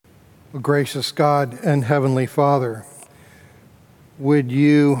Gracious God and Heavenly Father, would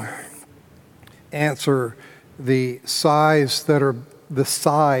you answer the sighs that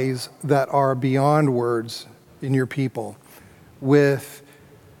are beyond words in your people with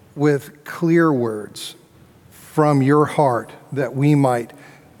clear words from your heart, that we might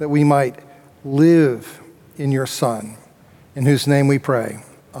live in your Son, in whose name we pray.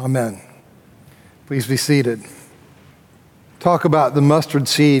 Amen. Please be seated. Talk about the mustard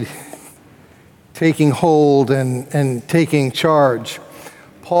seed taking hold and taking charge.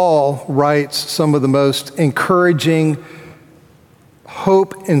 Paul writes some of the most encouraging,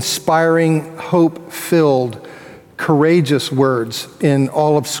 hope-inspiring, hope-filled, courageous words in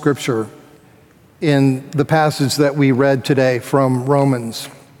all of Scripture in the passage that we read today from Romans.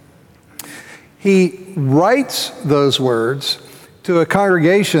 He writes those words to a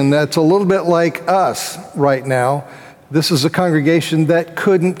congregation that's a little bit like us right now. This is a congregation that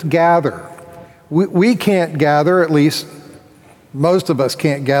couldn't gather. We can't gather, at least most of us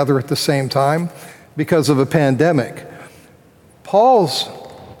can't gather at the same time because of a pandemic. The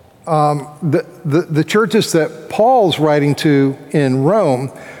churches that Paul's writing to in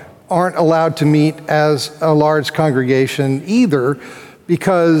Rome aren't allowed to meet as a large congregation either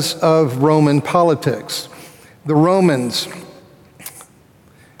because of Roman politics. The Romans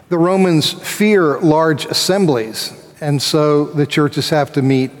fear large assemblies, and so the churches have to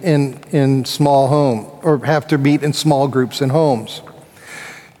meet in small homes, or have to meet in small groups in homes.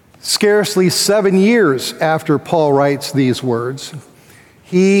 Scarcely 7 years after Paul writes these words,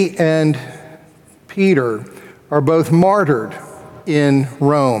 he and Peter are both martyred in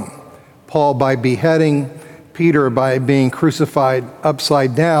Rome. Paul by beheading, Peter by being crucified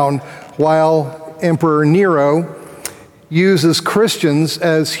upside down, while Emperor Nero uses Christians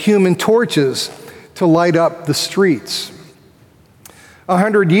as human torches to light up the streets.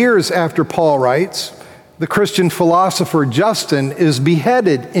 100 years after Paul writes, the Christian philosopher Justin is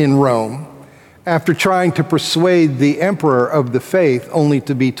beheaded in Rome after trying to persuade the emperor of the faith, only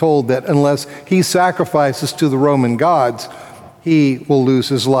to be told that unless he sacrifices to the Roman gods, he will lose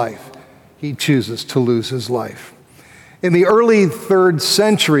his life. He chooses to lose his life. In the early 3rd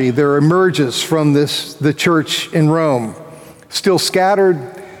century, there emerges from the church in Rome, still scattered,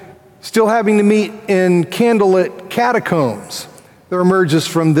 still having to meet in candlelit catacombs. There emerges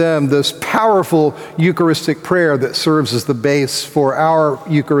from them this powerful Eucharistic prayer that serves as the base for our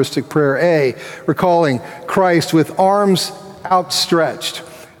Eucharistic prayer A, recalling Christ with arms outstretched,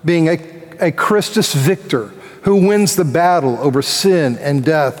 being a Christus victor who wins the battle over sin and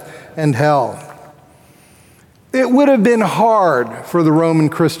death and hell. It would have been hard for the Roman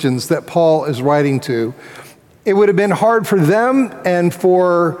Christians that Paul is writing to. It would have been hard for them and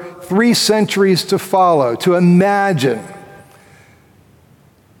for 3 centuries to follow, to imagine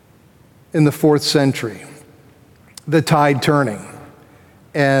in the 4th century, the tide turning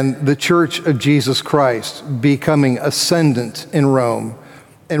and the Church of Jesus Christ becoming ascendant in Rome,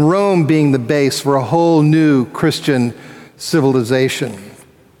 and Rome being the base for a whole new Christian civilization.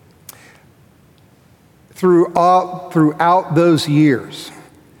 Throughout those years,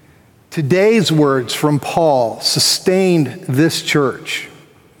 today's words from Paul sustained this church.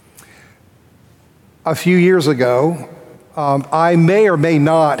 A few years ago, I may or may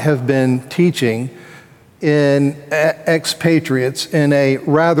not have been teaching in expatriates in a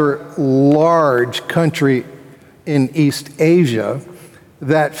rather large country in East Asia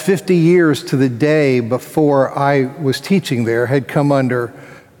that 50 years to the day before I was teaching there had come under,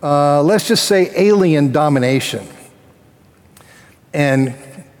 let's just say, alien domination. And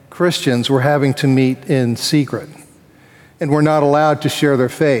Christians were having to meet in secret and were not allowed to share their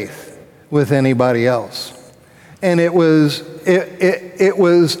faith with anybody else. And it was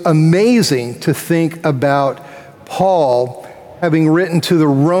amazing to think about Paul having written to the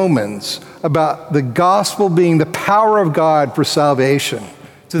Romans about the gospel being the power of God for salvation,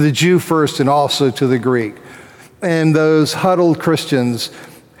 to the Jew first and also to the Greek. And those huddled Christians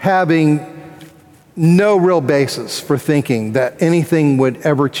having no real basis for thinking that anything would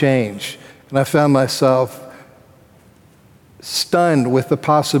ever change. And I found myself stunned with the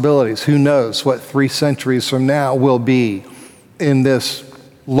possibilities. Who knows what 3 centuries from now will be in this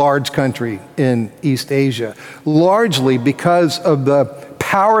large country in East Asia, largely because of the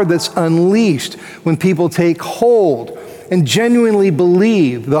power that's unleashed when people take hold and genuinely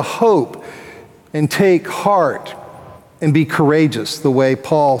believe the hope and take heart and be courageous the way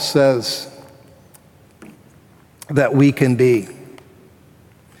Paul says that we can be.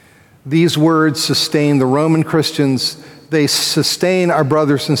 These words sustain the Roman Christians. They sustain our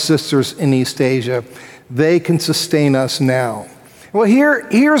brothers and sisters in East Asia. They can sustain us now. Well,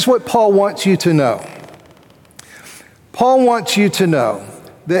 here's what Paul wants you to know. Paul wants you to know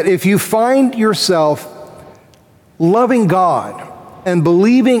that if you find yourself loving God and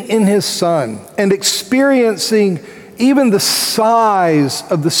believing in his Son and experiencing even the sighs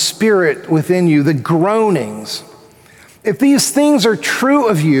of the Spirit within you, the groanings, if these things are true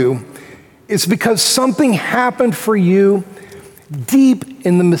of you, it's because something happened for you deep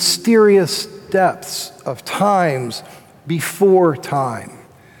in the mysterious depths of times before time.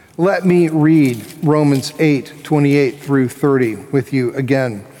 Let me read Romans 8:28 through 30 with you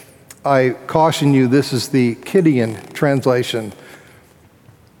again. I caution you, this is the Gideon translation.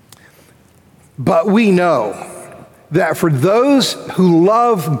 But we know that for those who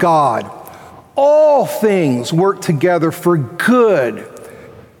love God, all things work together for good,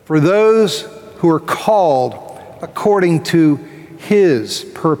 for those who are called according to his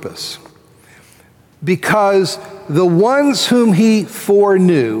purpose. Because the ones whom he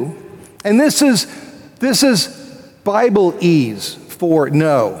foreknew, and this is Bible-ese for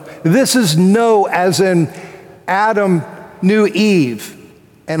know. This is know as in Adam knew Eve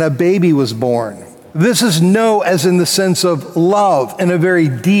and a baby was born. This is know as in the sense of love in a very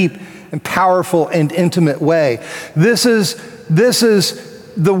deep and powerful and intimate way. This is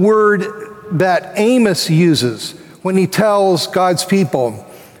the word that Amos uses when he tells God's people.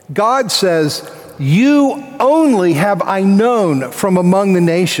 God says, "You only have I known from among the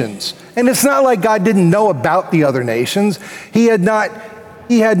nations." And it's not like God didn't know about the other nations. He had not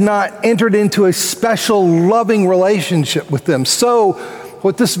entered into a special loving relationship with them. So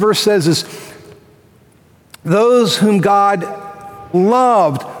what this verse says is, those whom God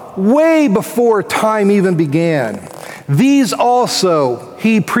loved way before time even began, these also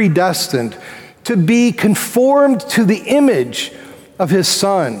he predestined to be conformed to the image of his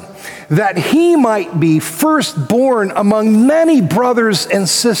Son, that he might be firstborn among many brothers and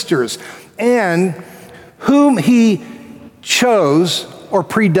sisters. And whom he chose or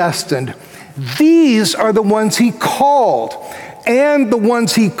predestined, these are the ones he called. And the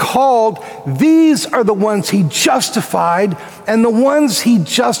ones he called, these are the ones he justified. And the ones he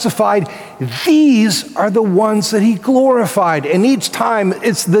justified, these are the ones that he glorified. And each time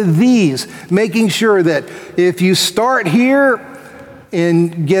it's the these, making sure that if you start here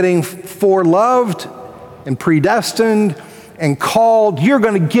in getting foreloved and predestined and called, you're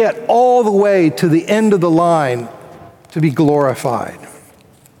going to get all the way to the end of the line to be glorified.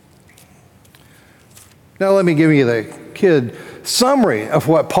 Now let me give you the kid summary of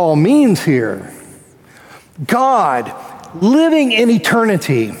what Paul means here. God, living in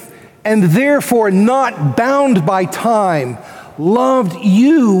eternity and therefore not bound by time, loved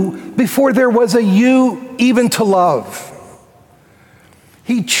you before there was a you even to love.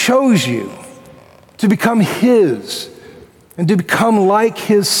 He chose you to become his and to become like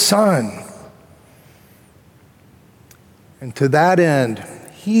his Son. And to that end,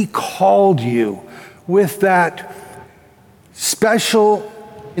 he called you with that special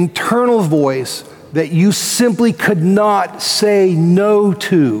internal voice that you simply could not say no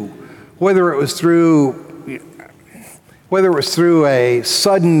to, whether it was through a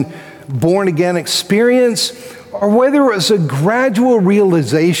sudden born-again experience or whether it was a gradual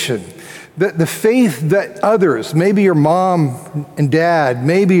realization that the faith that others, maybe your mom and dad,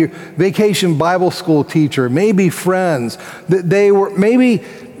 maybe your vacation Bible school teacher, maybe friends, that they were maybe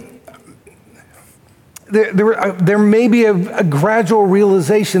there may be a gradual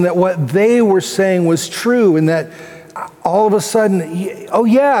realization that what they were saying was true, and that all of a sudden, oh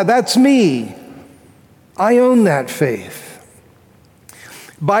yeah, that's me. I own that faith.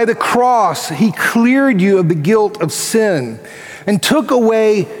 By the cross, he cleared you of the guilt of sin and took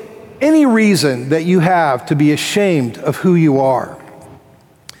away any reason that you have to be ashamed of who you are.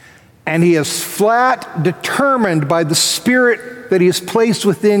 And he is flat determined by the Spirit that he has placed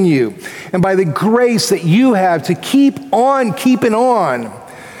within you and by the grace that you have to keep on keeping on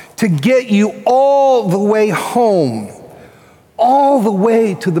to get you all the way home, all the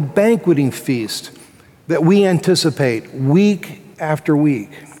way to the banqueting feast that we anticipate week after week.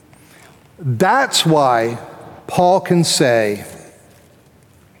 That's why Paul can say,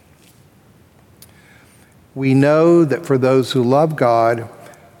 we know that for those who love God,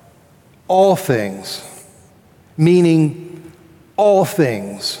 all things, meaning all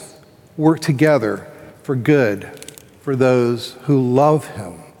things, work together for good for those who love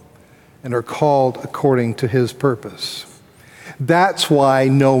him and are called according to his purpose. That's why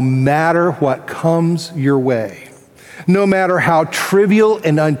no matter what comes your way, no matter how trivial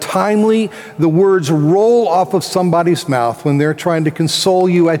and untimely the words roll off of somebody's mouth when they're trying to console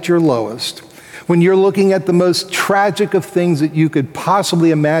you at your lowest, when you're looking at the most tragic of things that you could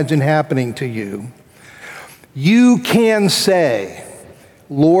possibly imagine happening to you, you can say,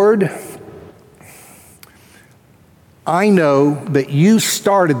 Lord, I know that you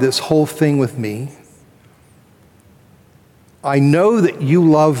started this whole thing with me. I know that you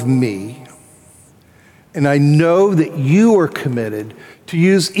love me, and I know that you are committed to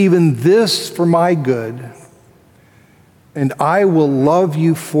use even this for my good, and I will love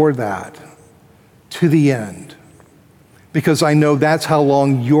you for that to the end, because I know that's how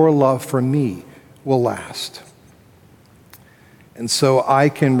long your love for me will last. And so I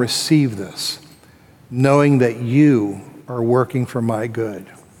can receive this, knowing that you are working for my good.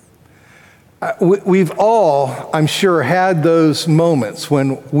 We've all, I'm sure, had those moments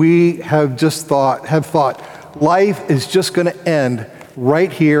when we have thought, life is just going to end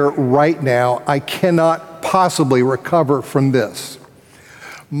right here, right now. I cannot possibly recover from this.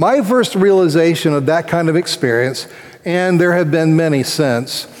 My first realization of that kind of experience, and there have been many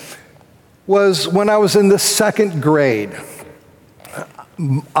since, was when I was in the second grade.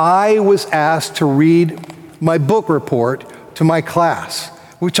 I was asked to read my book report to my class,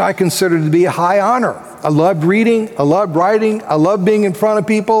 which I considered to be a high honor. I loved reading, I loved writing, I loved being in front of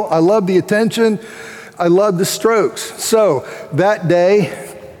people, I loved the attention, I loved the strokes. So that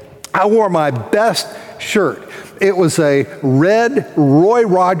day, I wore my best shirt. It was a red Roy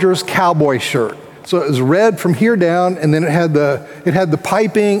Rogers cowboy shirt. So it was red from here down, and then it had the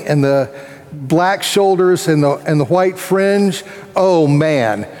piping and the black shoulders and the white fringe. Oh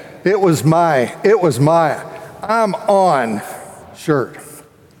man, it was my I'm on shirt.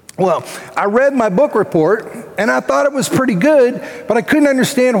 Well, I read my book report, and I thought it was pretty good, but I couldn't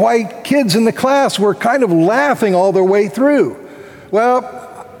understand why kids in the class were kind of laughing all their way through.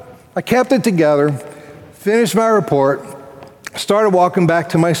 Well, I kept it together, finished my report, started walking back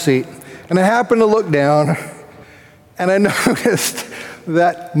to my seat, and I happened to look down, and I noticed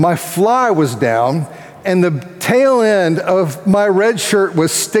that my fly was down, and the tail end of my red shirt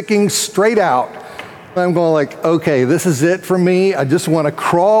was sticking straight out. I'm going like, okay, this is it for me. I just want to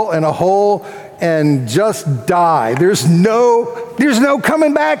crawl in a hole and just die. There's no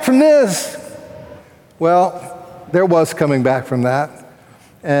coming back from this. Well, there was coming back from that.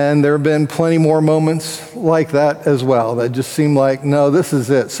 And there have been plenty more moments like that as well that just seem like, no, this is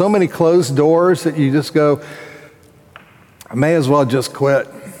it. So many closed doors that you just go, I may as well just quit.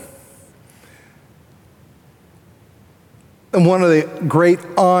 And one of the great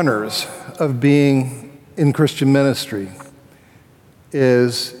honors of being in Christian ministry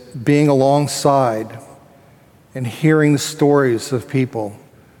is being alongside and hearing the stories of people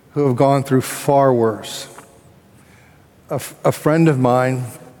who have gone through far worse. A friend of mine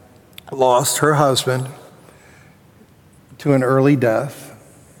lost her husband to an early death,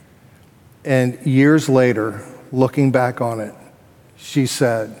 and years later, looking back on it, she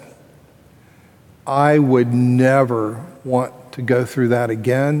said, I would never want to go through that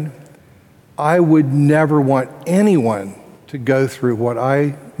again. I would never want anyone to go through what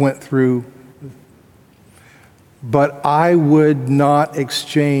I went through, but I would not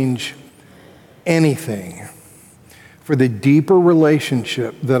exchange anything for the deeper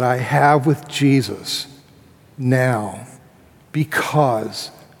relationship that I have with Jesus now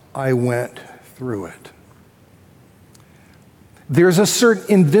because I went through it. There's a certain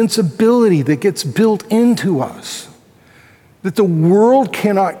invincibility that gets built into us that the world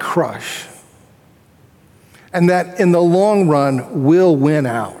cannot crush, and that in the long run will win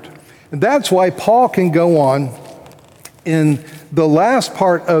out. And that's why Paul can go on in the last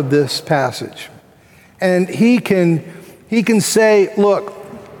part of this passage, and he can say, look,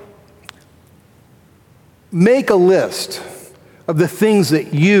 make a list of the things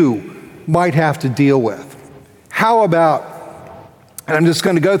that you might have to deal with. How about, and I'm just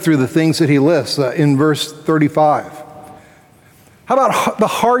going to go through the things that he lists in verse 35. How about the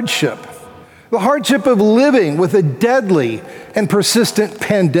hardship of living with a deadly and persistent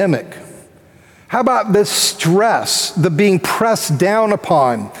pandemic? How about the stress, the being pressed down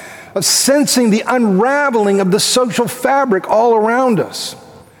upon, of sensing the unraveling of the social fabric all around us?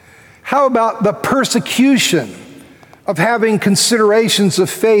 How about the persecution of having considerations of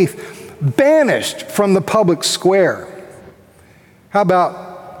faith banished from the public square? How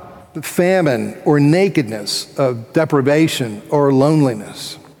about the famine or nakedness of deprivation or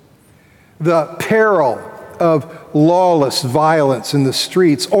loneliness? The peril of lawless violence in the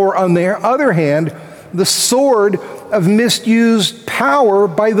streets, or on the other hand, the sword of misused power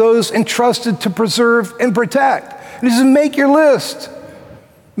by those entrusted to preserve and protect. And he says, make your list.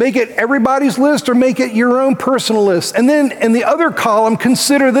 Make it everybody's list or make it your own personal list. And then in the other column,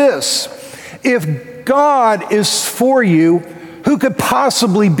 consider this. If God is for you, who could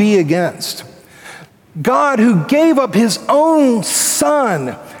possibly be against? God who gave up his own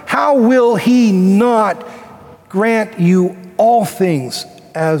Son, how will he not grant you all things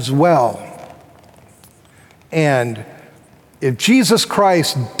as well? And if Jesus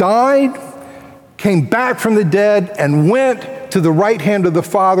Christ died, came back from the dead, and went to the right hand of the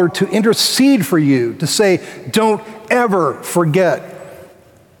Father to intercede for you, to say, don't ever forget,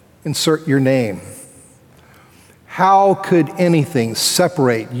 insert your name. How could anything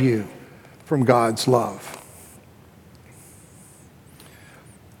separate you from God's love?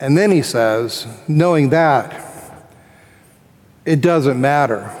 And then he says, knowing that, it doesn't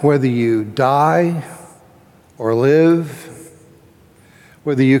matter whether you die or live,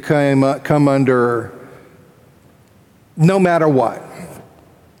 whether you come under, no matter what,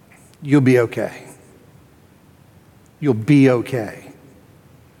 you'll be okay. You'll be okay.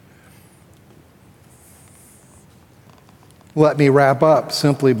 Let me wrap up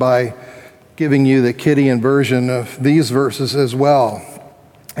simply by giving you the Gideon version of these verses as well.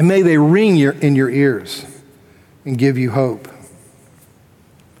 And may they ring in your ears and give you hope.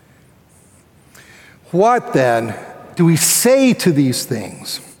 What then do we say to these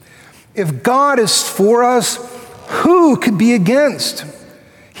things? If God is for us, who could be against?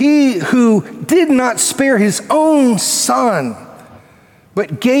 He who did not spare his own Son,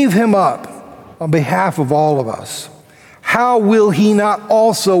 but gave him up on behalf of all of us, how will he not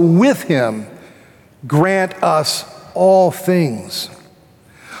also with him grant us all things?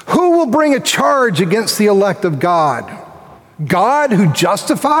 Who will bring a charge against the elect of God? God who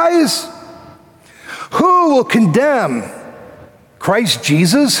justifies? Who will condemn? Christ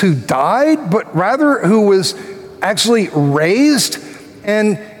Jesus, who died, but rather who was actually raised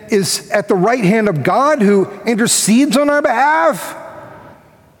and is at the right hand of God, who intercedes on our behalf?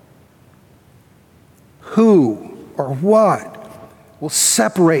 Who or what will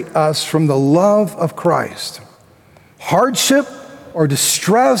separate us from the love of Christ? Hardship or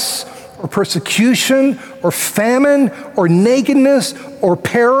distress or persecution or famine or nakedness or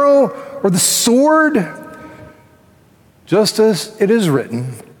peril or the sword? Just as it is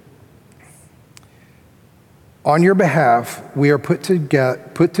written, on your behalf we are put to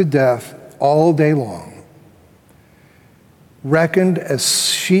death all day long, reckoned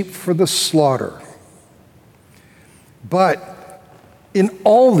as sheep for the slaughter. But in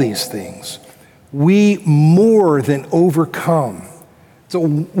all these things, we more than overcome. It's a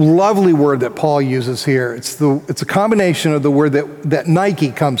lovely word that Paul uses here. It's a combination of the word that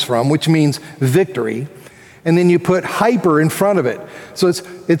Nike comes from, which means victory, and then you put hyper in front of it. So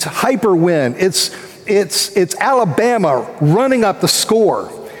it's hyper win. It's Alabama running up the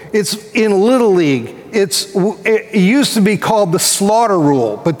score. It's in Little League. It used to be called the slaughter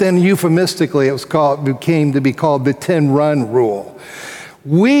rule, but then euphemistically it became to be called the 10-run rule.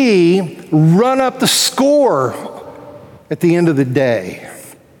 We run up the score at the end of the day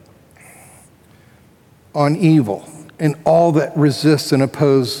on evil and all that resists and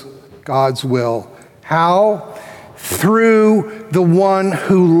oppose God's will. How? Through the one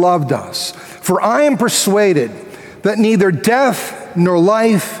who loved us. For I am persuaded that neither death nor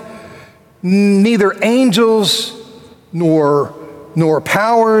life, neither angels nor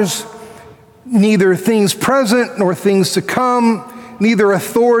powers, neither things present nor things to come, neither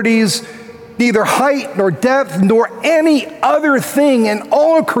authorities, neither height nor depth nor any other thing in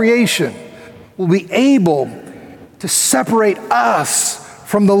all of creation will be able to separate us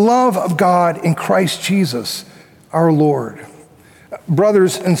from the love of God in Christ Jesus our Lord.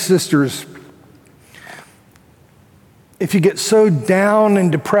 Brothers and sisters, if you get so down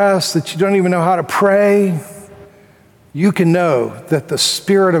and depressed that you don't even know how to pray, you can know that the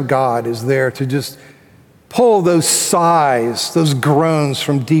Spirit of God is there to just pull those sighs, those groans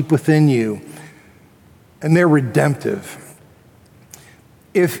from deep within you, and they're redemptive.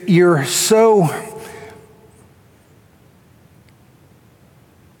 If you're so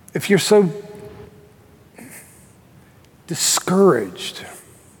discouraged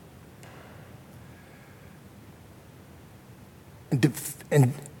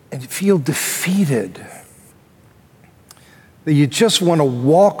and feel defeated, that you just want to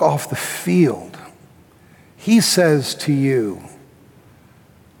walk off the field, he says to you,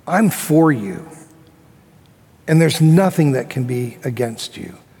 I'm for you, and there's nothing that can be against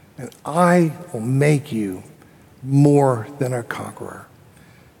you, and I will make you more than a conqueror.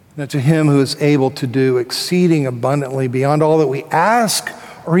 Now to him who is able to do exceeding abundantly beyond all that we ask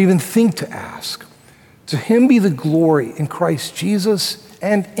or even think to ask, to him be the glory in Christ Jesus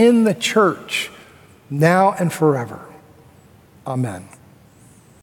and in the church, now and forever. Amen.